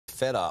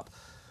fed up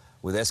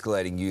with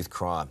escalating youth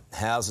crime.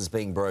 Houses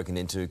being broken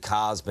into,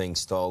 cars being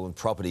stolen,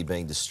 property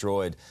being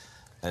destroyed,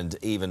 and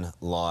even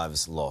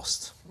lives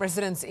lost.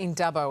 Residents in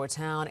Dubbo, a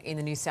town in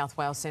the New South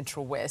Wales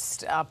Central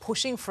West, are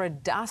pushing for a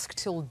dusk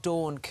till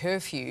dawn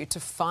curfew to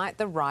fight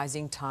the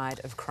rising tide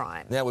of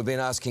crime. Now, we've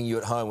been asking you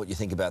at home what you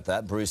think about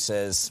that. Bruce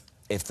says,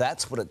 if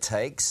that's what it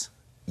takes,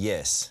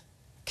 yes.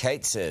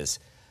 Kate says,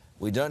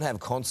 we don't have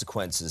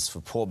consequences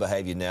for poor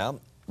behaviour now.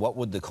 What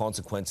would the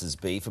consequences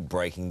be for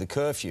breaking the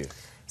curfew?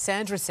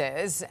 Sandra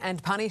says,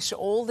 and punish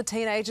all the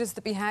teenagers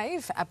that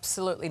behave?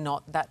 Absolutely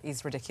not. That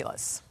is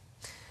ridiculous.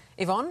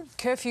 Yvonne,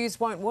 curfews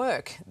won't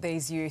work.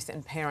 These youth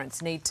and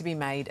parents need to be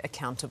made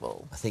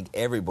accountable. I think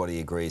everybody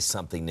agrees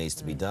something needs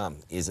to be done.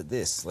 Is it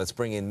this? Let's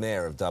bring in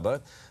Mayor of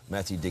Dubbo,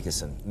 Mathew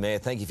Dickerson. Mayor,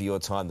 thank you for your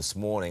time this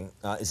morning.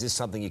 Is this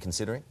something you're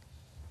considering?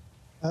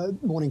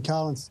 Morning,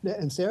 Carl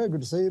and Sarah.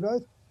 Good to see you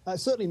both.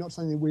 Certainly not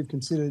something that we've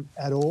considered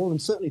at all,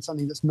 and certainly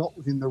something that's not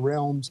within the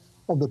realms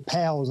of the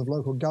powers of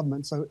local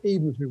government. So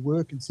even if we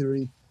were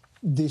considering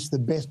this, the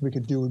best we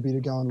could do would be to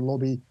go and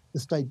lobby the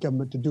state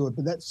government to do it.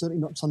 But that's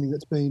certainly not something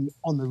that's been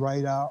on the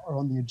radar or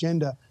on the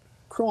agenda.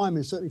 Crime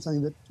is certainly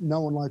something that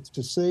no one likes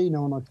to see,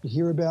 no one likes to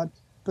hear about,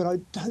 but I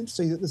don't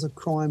see that there's a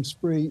crime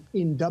spree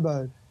in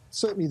Dubbo.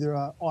 Certainly there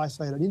are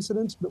isolated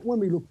incidents, but when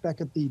we look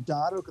back at the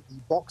data, look at the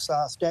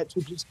Boxar stats,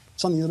 which is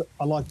something that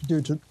I like to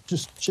do to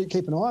just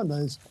keep an eye on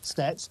those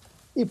stats,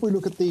 if we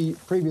look at the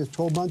previous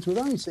 12 months, we've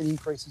only seen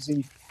increases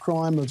in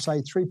crime of,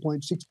 say,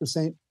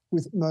 3.6%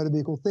 with motor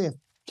vehicle theft.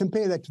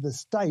 Compare that to the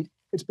state,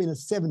 it's been a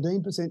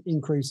 17%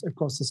 increase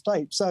across the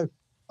state. So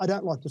I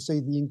don't like to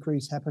see the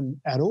increase happen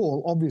at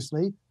all,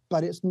 obviously,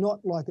 but it's not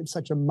like it's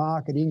such a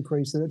marked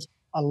increase that it's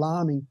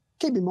alarming.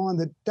 Keep in mind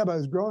that Dubbo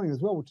is growing as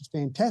well, which is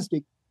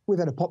fantastic. We've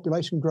had a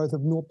population growth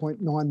of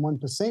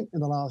 0.91% in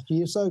the last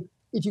year. So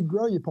if you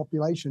grow your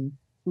population,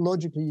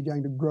 logically you're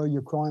going to grow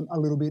your crime a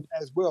little bit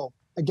as well.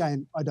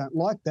 Again, I don't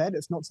like that.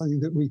 It's not something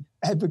that we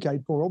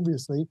advocate for,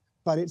 obviously,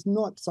 but it's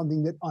not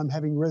something that I'm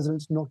having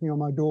residents knocking on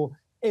my door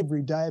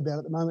every day about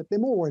at the moment. They're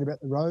more worried about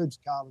the roads,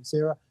 Carl and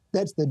Sarah.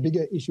 That's the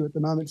bigger issue at the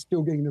moment,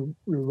 still getting the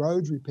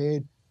roads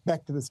repaired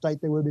back to the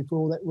state they were before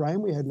all that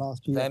rain we had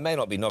last year. They may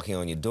not be knocking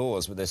on your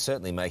doors, but they're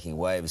certainly making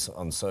waves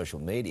on social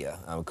media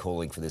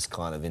calling for this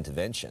kind of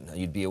intervention.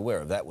 You'd be aware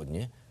of that, wouldn't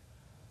you?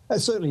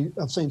 Certainly,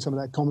 I've seen some of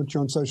that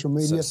commentary on social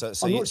media.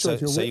 So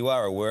you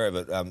are aware of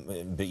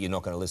it, but you're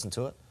not going to listen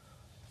to it?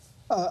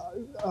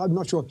 I'm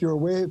not sure if you're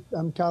aware,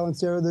 Carl and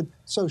Sarah, that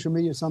social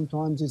media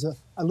sometimes is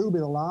a little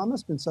bit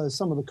alarmist, and so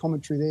some of the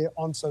commentary there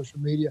on social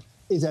media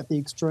is at the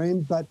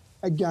extreme. But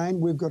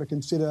again, we've got to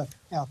consider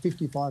our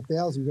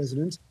 55,000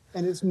 residents,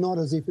 and it's not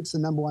as if it's the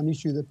number one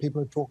issue that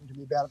people are talking to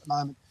me about at the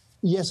moment.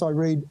 Yes, I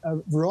read a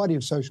variety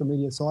of social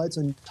media sites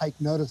and take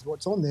notice of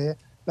what's on there,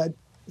 but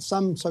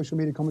some social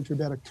media commentary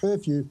about a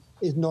curfew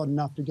is not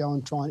enough to go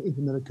and try and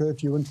implement a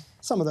curfew. And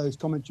some of those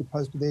comments you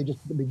posted there just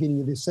at the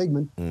beginning of this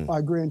segment, I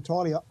agree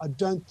entirely. I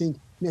don't think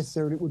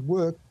necessarily it would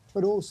work,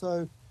 but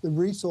also the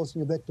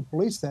resourcing of that to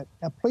police that.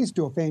 Our police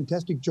do a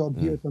fantastic job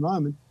here at the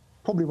moment.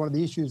 Probably one of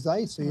the issues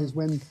they see is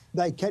when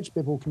they catch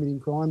people committing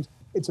crimes,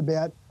 it's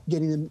about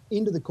getting them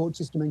into the court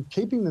system and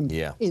keeping them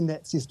in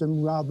that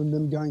system rather than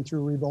them going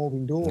through a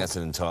revolving door. That's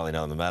an entirely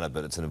another matter,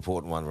 but it's an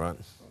important one, right?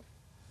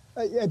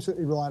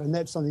 Absolutely right, and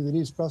that's something that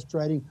is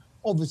frustrating.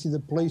 Obviously, the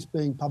police,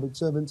 being public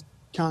servants,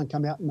 can't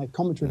come out and make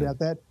commentary about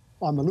that.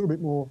 I'm a little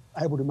bit more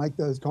able to make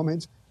those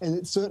comments, and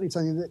it's certainly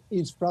something that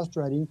is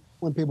frustrating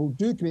when people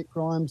do commit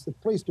crimes. The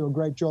police do a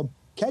great job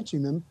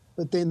catching them,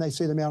 but then they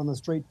see them out on the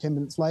street 10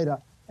 minutes later,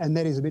 and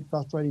that is a bit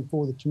frustrating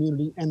for the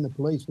community and the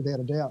police,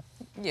 without a doubt.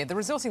 Yeah, the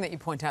resourcing that you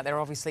point out there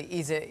obviously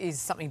is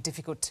something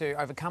difficult to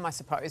overcome, I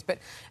suppose, but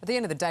at the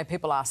end of the day,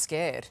 people are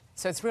scared.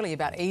 So it's really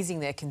about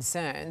easing their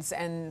concerns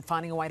and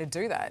finding a way to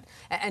do that.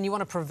 And you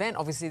want to prevent,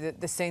 obviously,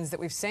 the scenes that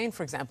we've seen,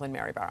 for example, in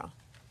Maryborough.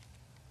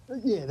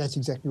 Yeah, that's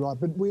exactly right.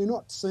 But we're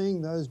not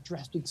seeing those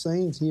drastic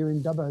scenes here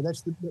in Dubbo.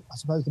 That's, I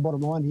suppose, the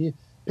bottom line here.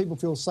 People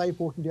feel safe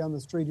walking down the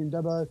street in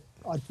Dubbo.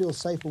 I'd feel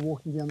safer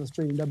walking down the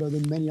street in Dubbo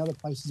than many other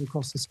places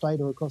across the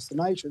state or across the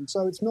nation.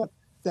 So it's not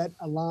that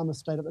alarmist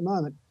state at the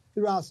moment.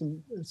 There are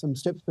some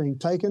steps being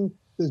taken.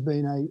 There's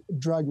been a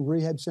drug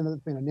rehab centre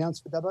that's been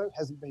announced for Dubbo,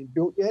 hasn't been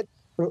built yet,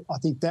 but I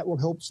think that will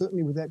help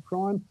certainly with that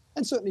crime.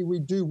 And certainly we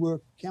do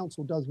work,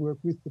 council does work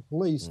with the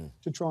police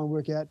to try and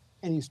work out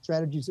any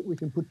strategies that we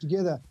can put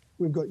together.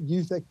 We've got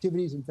youth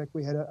activities. In fact,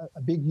 we had a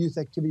big youth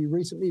activity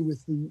recently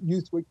with the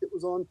Youth Week that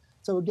was on.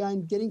 So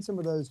again, getting some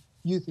of those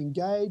youth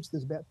engaged.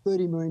 There's about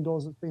 $30 million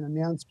that's been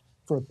announced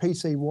for a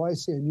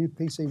PCYC, a new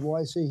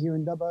PCYC here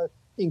in Dubbo,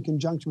 in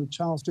conjunction with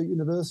Charles Sturt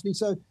University.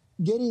 So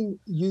getting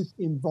youth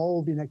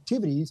involved in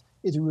activities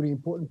is a really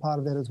important part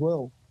of that as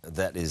well.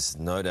 That is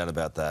no doubt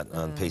about that.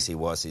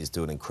 PCYC is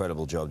doing an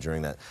incredible job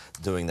doing that.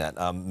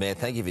 Mayor,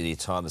 thank you for your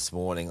time this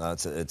morning.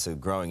 It's a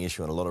growing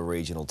issue in a lot of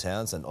regional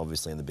towns and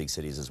obviously in the big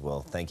cities as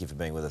well. Thank you for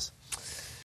being with us.